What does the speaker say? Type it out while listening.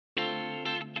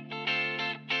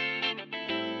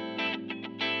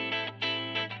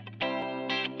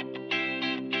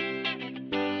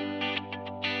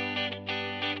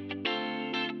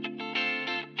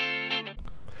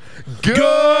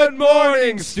Good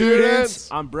morning, students!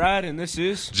 I'm Brad, and this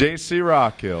is JC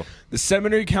Rockhill. The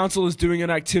Seminary Council is doing an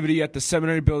activity at the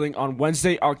Seminary Building on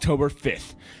Wednesday, October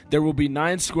 5th. There will be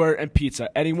 9 square and pizza.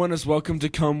 Anyone is welcome to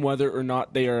come whether or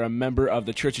not they are a member of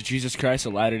the Church of Jesus Christ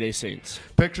of Latter-day Saints.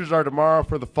 Pictures are tomorrow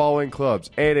for the following clubs.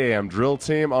 8 a.m. drill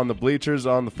team on the bleachers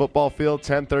on the football field.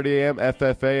 10:30 a.m.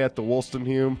 FFA at the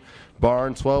Wolstenholme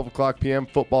Barn. 12 o'clock p.m.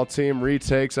 football team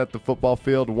retakes at the football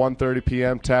field. 1:30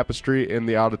 p.m. tapestry in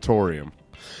the auditorium.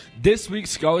 This week's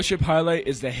scholarship highlight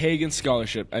is the Hagen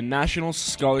Scholarship, a national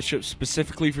scholarship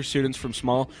specifically for students from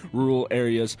small rural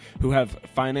areas who have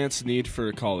finance need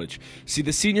for college. See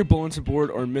the senior bulletin board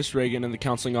or Miss Reagan in the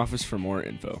counseling office for more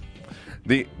info.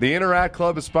 The Interact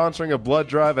Club is sponsoring a blood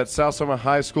drive at South Summit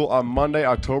High School on Monday,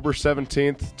 October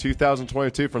 17th,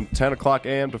 2022 from 10 o'clock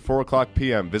a.m. to 4 o'clock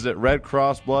p.m. Visit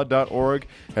redcrossblood.org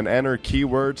and enter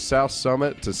keyword South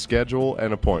Summit to schedule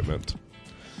an appointment.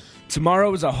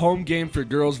 Tomorrow is a home game for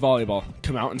girls volleyball.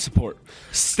 Come out and support.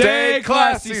 Stay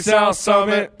classy, South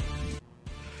Summit!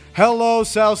 Hello,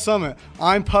 South Summit.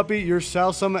 I'm Puppy, your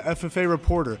South Summit FFA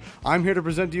reporter. I'm here to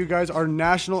present to you guys our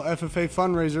national FFA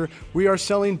fundraiser. We are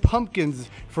selling pumpkins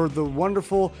for the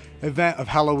wonderful event of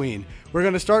Halloween. We're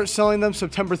going to start selling them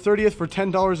September 30th for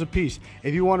 $10 a piece.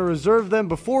 If you want to reserve them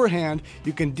beforehand,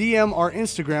 you can DM our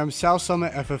Instagram, South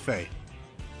Summit FFA.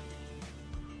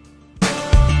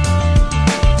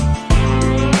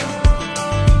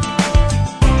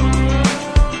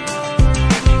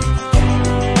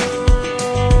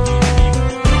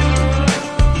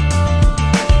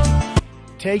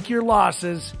 Take your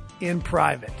losses in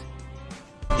private.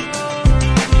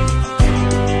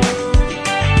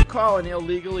 Call an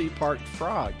illegally parked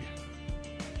frog.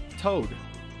 Toad.